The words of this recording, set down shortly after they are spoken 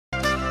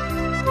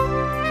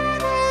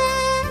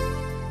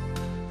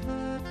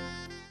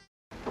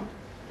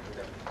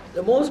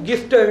the most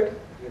gifted,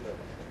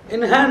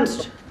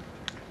 enhanced,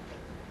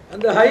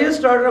 and the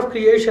highest order of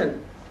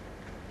creation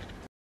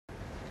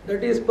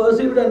that is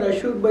perceived and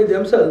assured by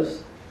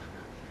themselves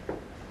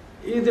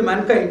is the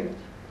mankind,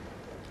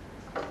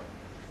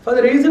 for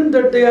the reason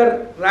that they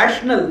are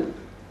rational,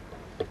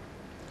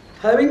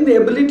 having the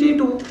ability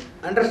to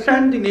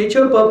understand the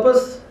nature,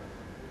 purpose,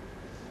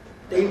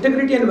 the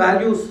integrity and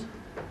values,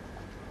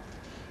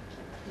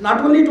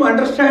 not only to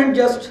understand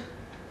just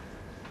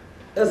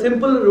a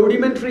simple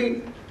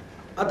rudimentary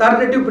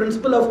authoritative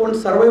principle of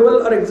one's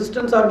survival or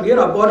existence or mere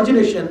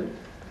aborigination,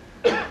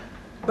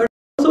 but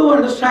also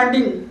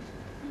understanding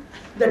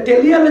the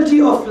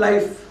teleology of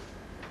life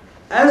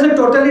as a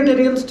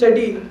totalitarian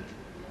study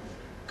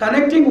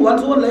connecting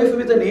one's own life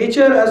with the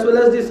nature as well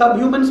as the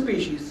subhuman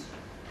species.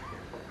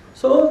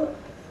 So,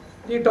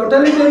 the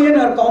totalitarian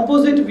or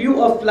composite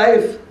view of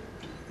life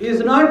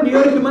is not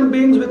mere human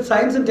beings with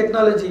science and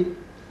technology.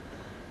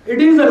 It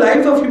is the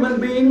life of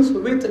human beings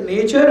with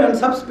nature and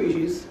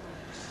subspecies.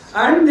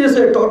 And this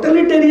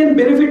totalitarian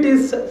benefit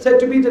is said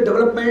to be the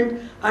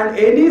development, and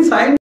any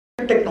science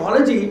and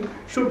technology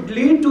should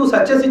lead to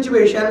such a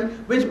situation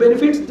which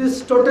benefits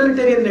this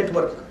totalitarian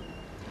network.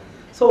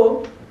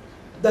 So,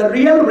 the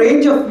real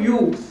range of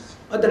view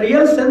or the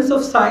real sense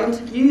of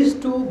science is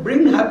to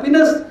bring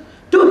happiness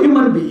to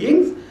human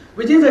beings,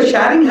 which is a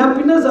sharing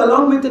happiness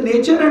along with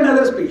nature and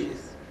other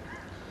species.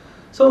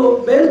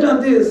 So, based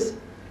on this,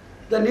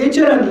 the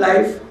nature and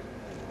life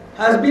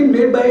has been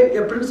made by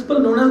a principle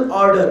known as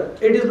order.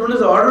 It is known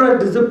as order or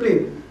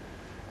discipline.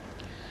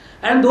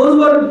 And those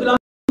who are belonging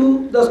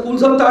to the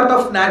schools of thought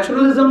of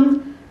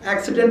naturalism,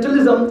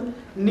 accidentalism,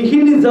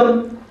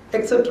 nihilism,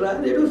 etc.,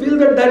 they do feel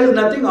that there is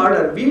nothing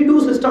order. We do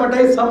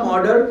systematize some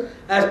order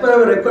as per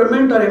our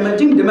requirement or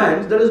emerging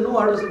demands. There is no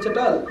order such at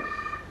all.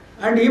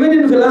 And even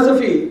in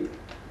philosophy,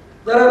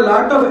 there are a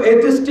lot of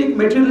atheistic,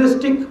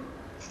 materialistic,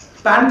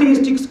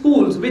 pantheistic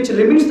schools which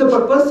limits the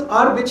purpose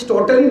or which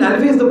totally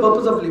nullifies the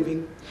purpose of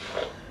living.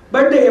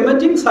 But the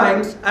emerging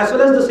science as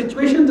well as the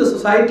situation in the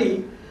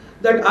society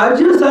that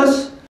urges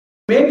us to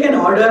make an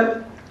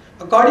order.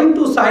 According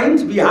to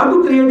science, we have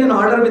to create an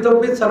order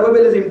without which survival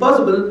is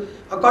impossible.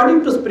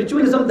 According to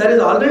spiritualism, there is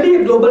already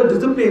a global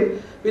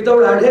discipline without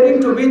adhering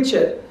to which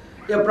a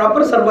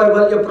proper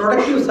survival, a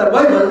productive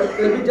survival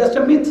will be just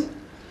a myth.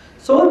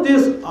 So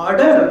this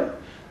order,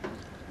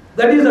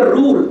 that is the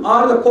rule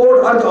or the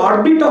code or the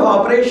orbit of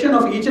operation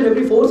of each and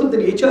every force of the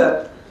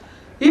nature,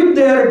 if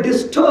they are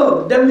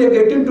disturbed, then they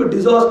get into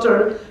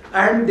disaster,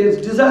 and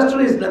this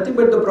disaster is nothing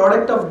but the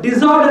product of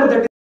disorder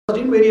that is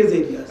caused in various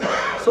areas.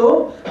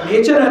 So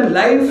nature and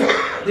life,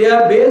 they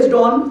are based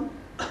on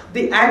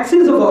the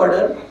axis of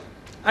order,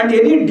 and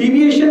any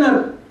deviation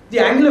or the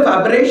angle of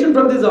aberration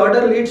from this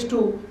order leads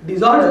to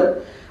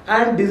disorder,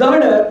 and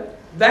disorder,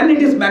 when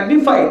it is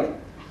magnified,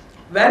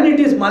 when it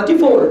is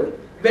multifold,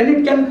 when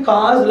it can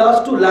cause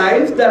loss to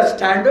life, their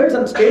standards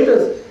and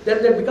status,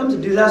 then that becomes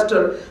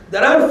disaster.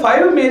 There are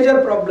 5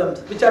 major problems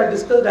which are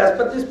discussed as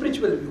per the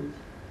spiritual view.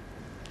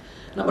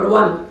 Number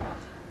 1,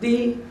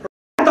 the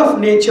wrath of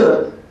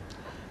nature.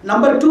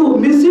 Number 2,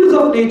 misuse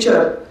of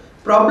nature,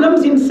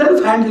 problems in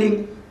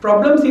self-handling,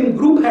 problems in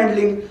group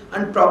handling,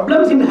 and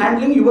problems in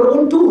handling your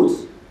own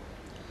tools.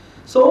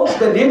 So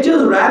the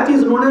nature's wrath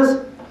is known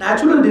as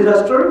natural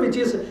disaster, which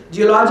is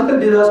geological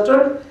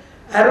disaster,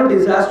 aero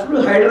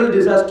disaster, hydral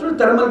disaster,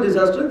 thermal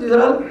disaster. These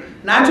are all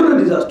natural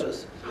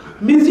disasters.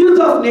 Misuse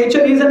of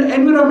nature is an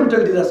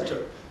environmental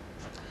disaster.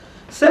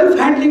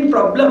 Self-handling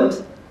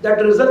problems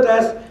that result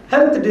as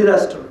health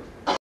disaster.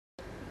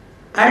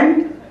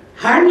 And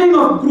handling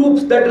of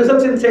groups that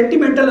results in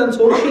sentimental and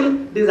social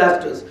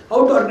disasters.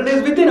 How to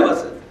organize within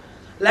ourselves.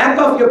 Lack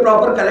of a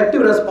proper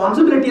collective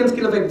responsibility and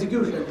skill of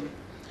execution.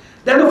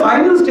 Then the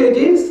final stage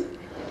is,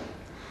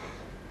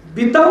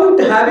 without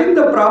having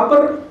the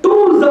proper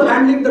tools of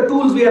handling the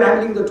tools, we are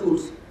handling the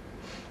tools.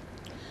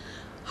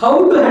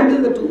 How to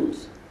handle the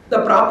tools?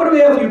 The proper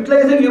way of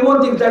utilizing your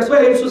own things. That's why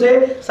I used to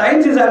say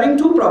science is having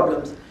 2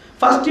 problems.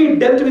 First, it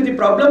dealt with the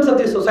problems of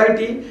the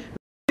society.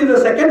 This is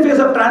the second phase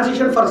of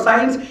transition for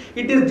science.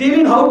 It is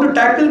dealing how to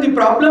tackle the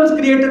problems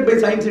created by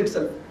science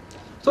itself.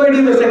 So it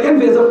is the second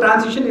phase of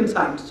transition in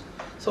science.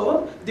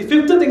 So the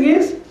 5th thing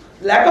is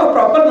lack of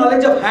proper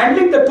knowledge of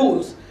handling the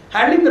tools.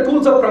 Handling the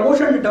tools of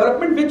promotion and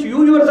development which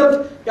you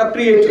yourself have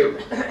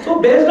created. So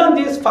based on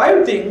these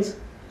 5 things,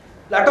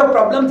 lot of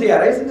problems they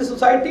arise in the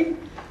society,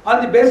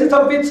 on the basis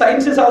of which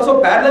science is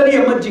also parallelly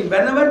emerging.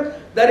 Whenever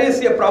there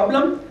is a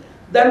problem,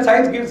 then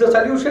science gives a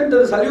solution.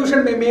 The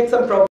solution may make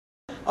some problem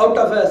out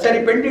of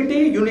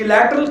serendipity,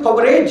 unilateral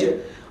coverage,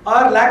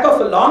 or lack of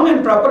a long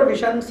and proper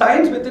vision.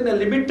 Science within a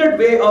limited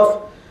way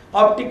of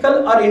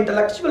optical or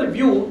intellectual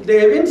view,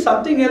 they evince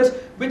something else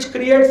which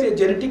creates a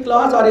genetic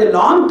loss or a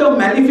long-term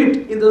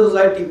malefit in the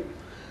society.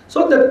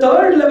 So the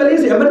 3rd level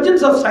is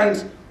emergence of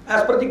science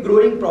as per the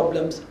growing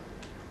problems.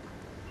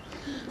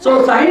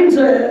 So science,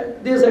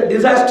 these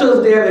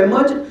disasters, they have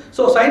emerged.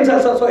 So science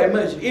has also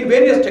emerged in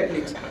various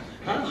techniques.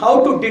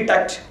 How to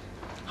detect,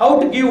 how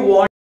to give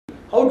warning,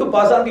 how to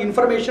pass on the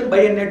information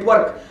by a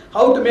network,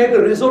 how to make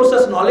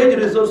resources, knowledge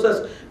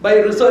resources by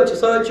research,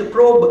 search,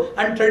 probe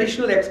and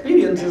traditional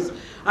experiences,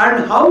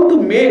 and how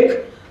to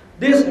make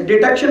these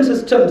detection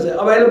systems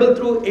available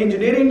through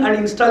engineering and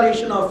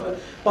installation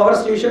of power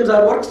stations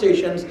or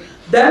workstations.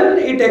 Then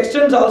it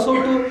extends also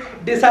to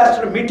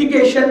disaster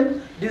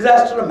mitigation,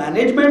 disaster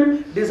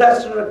management,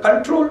 disaster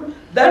control,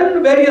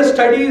 then various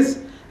studies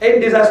in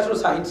disaster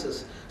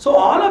sciences. So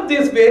all of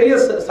these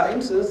various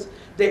sciences,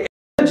 they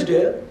emerged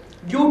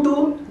due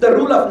to the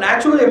rule of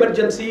natural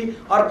emergency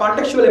or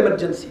contextual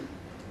emergency.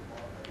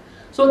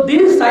 So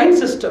these science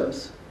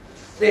systems,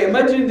 they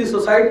emerged in the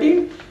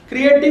society,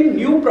 creating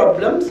new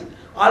problems,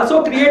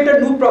 also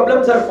created new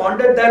problems are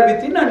founded there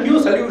within and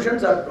new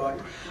solutions are brought.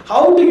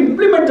 How to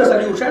implement the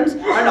solutions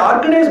and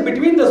organize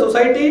between the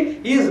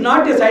society is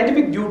not a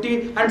scientific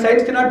duty, and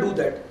science cannot do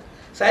that.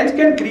 Science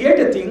can create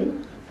a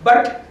thing,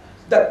 but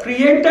the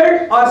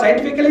created or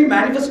scientifically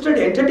manifested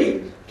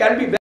entity can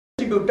be well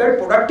distributed,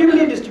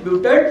 productively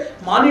distributed,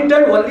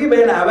 monitored only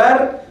by an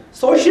aware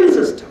social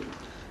system.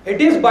 It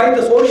is by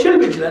the social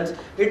vigilance,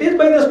 it is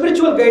by the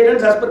spiritual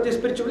guidance as per the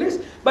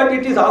spiritualists, but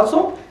it is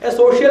also a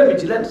social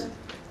vigilance.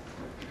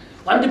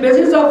 On the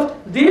basis of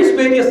these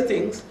various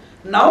things,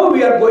 now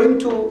we are going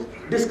to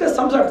discuss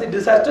some of the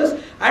disasters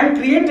and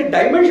create a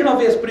dimension of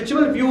a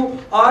spiritual view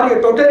or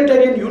a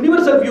totalitarian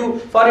universal view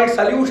for its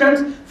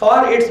solutions,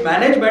 for its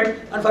management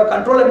and for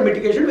control and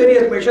mitigation,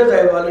 various measures I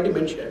have already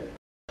mentioned.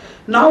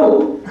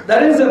 Now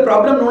there is a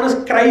problem known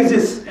as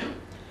crisis.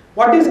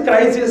 What is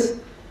crisis?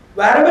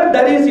 Wherever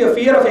there is a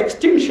fear of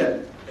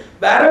extinction,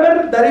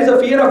 wherever there is a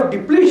fear of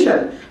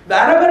depletion,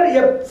 wherever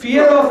a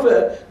fear of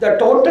the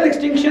total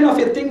extinction of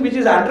a thing which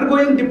is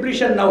undergoing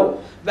depletion now,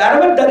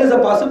 wherever there is a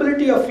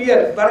possibility of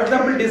fear, for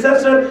example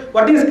disaster,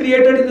 what is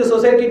created in the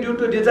society due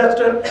to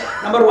disaster?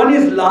 Number one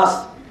is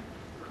loss.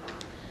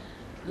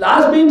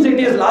 Loss means it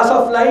is loss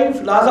of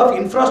life, loss of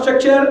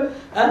infrastructure,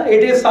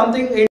 it is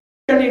something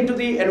into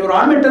the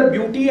environmental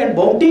beauty and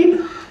bounty.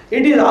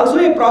 It is also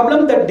a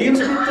problem that deals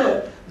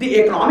with the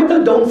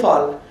economical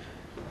downfall.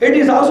 It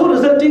is also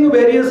resulting in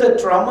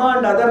various trauma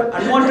and other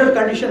unwanted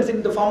conditions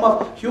in the form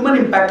of human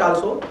impact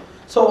also.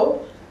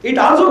 So it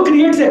also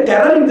creates a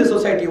terror in the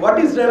society. What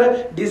is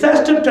terror?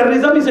 Disaster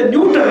terrorism is a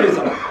new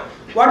terrorism.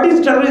 What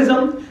is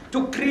terrorism?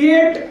 To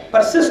create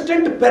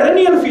persistent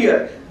perennial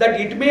fear that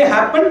it may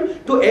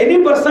happen to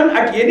any person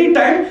at any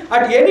time,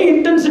 at any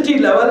intensity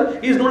level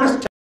is known as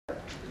terror.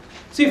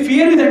 See,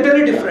 fear is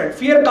entirely different.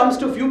 Fear comes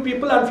to few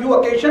people on few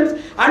occasions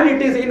and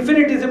it is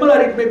infinitesimal or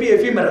it may be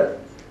ephemeral.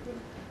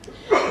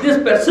 This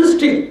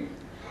persisting,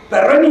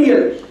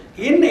 perennial,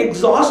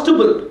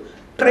 inexhaustible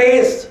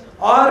trace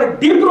or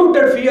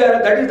deep-rooted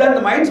fear that is in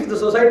the minds of the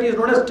society is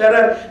known as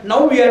terror.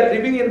 Now we are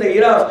living in the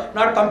era of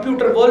not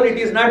computer world, it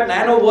is not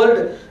nano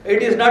world,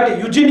 it is not a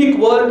eugenic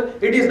world,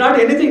 it is not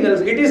anything else,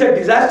 it is a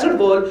disaster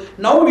world.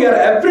 Now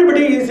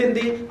everybody is in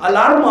the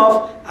alarm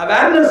of,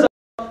 awareness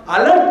of,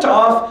 alert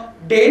of,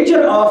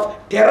 danger of,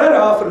 terror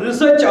of,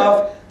 research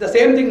of, the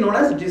same thing known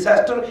as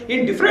disaster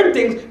in different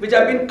things which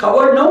have been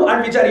covered now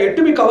and which are yet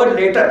to be covered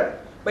later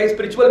by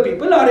spiritual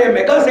people or a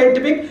mega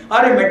scientific or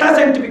a meta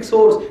scientific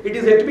source. It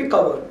is yet to be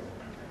covered.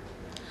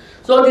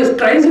 So this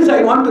crisis,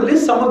 I want to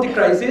list some of the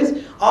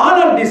crises. All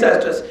are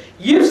disasters.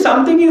 If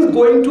something is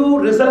going to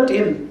result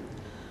in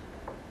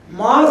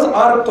mass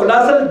or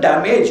colossal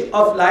damage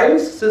of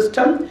lives,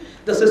 system,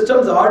 the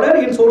system's order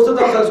in sources of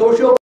the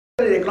socio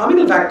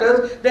economical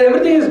factors, then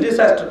everything is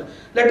disaster.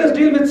 Let us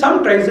deal with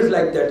some crises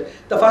like that.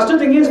 The first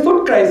thing is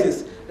food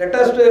crisis. Let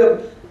us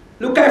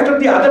look after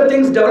the other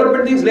things,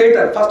 development things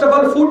later. First of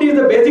all, food is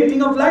the basic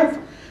thing of life.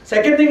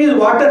 Second thing is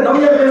water. Now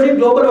we are facing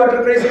global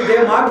water crisis.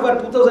 They marked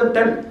for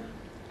 2010.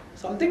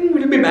 Something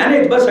will be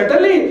managed, but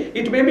certainly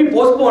it may be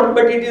postponed,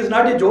 but it is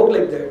not a joke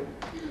like that.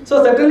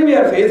 So certainly we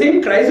are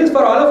facing crisis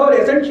for all of our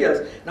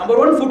essentials. Number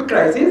one, food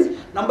crisis.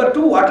 Number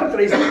two, water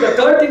crisis. The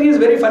third thing is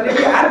very funny,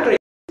 air crisis.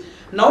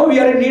 Now we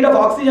are in need of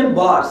oxygen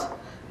bars.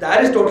 The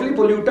air is totally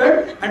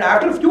polluted, and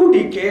after a few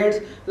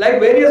decades, like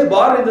various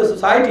bars in the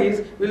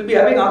societies, we will be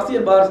having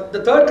oxygen bars.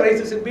 The third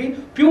crisis will be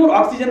pure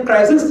oxygen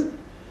crisis.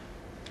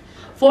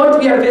 Fourth,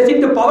 we are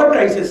facing the power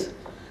crisis.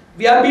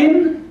 We have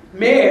been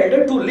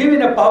made to live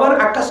in a power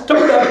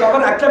accustomed or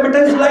power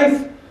acclimatized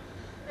life.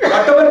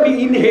 Whatever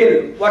we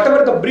inhale,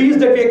 whatever the breeze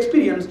that we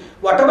experience,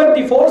 whatever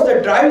the force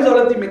that drives all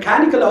of the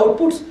mechanical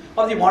outputs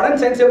of the modern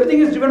science,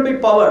 everything is driven by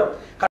power.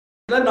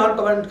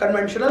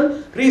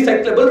 Non-conventional,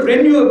 recyclable,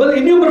 renewable,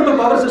 innumerable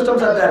power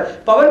systems are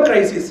there. Power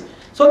crisis.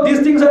 So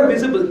these things are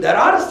visible. There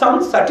are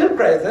some subtle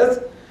crises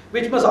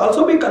which must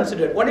also be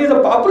considered. One is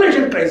a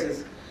population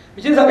crisis,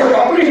 which is our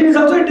population is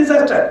also a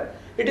disaster.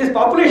 It is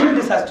population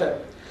disaster.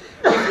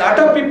 If a lot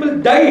of people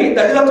die,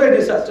 that is also a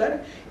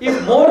disaster.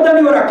 If more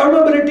than your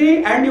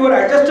accountability and your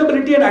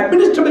adjustability and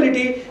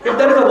administrability, if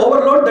there is an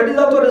overload, that is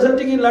also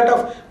resulting in a lot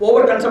of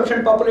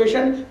overconsumption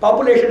population,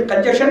 population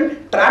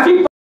congestion,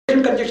 traffic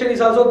congestion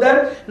is also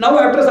there. Now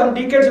after some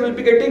decades we will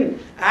be getting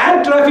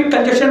air traffic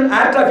congestion,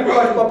 air traffic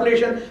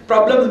population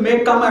problems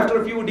may come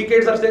after a few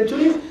decades or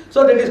centuries.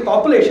 So that is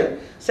population.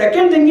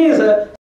 Second thing is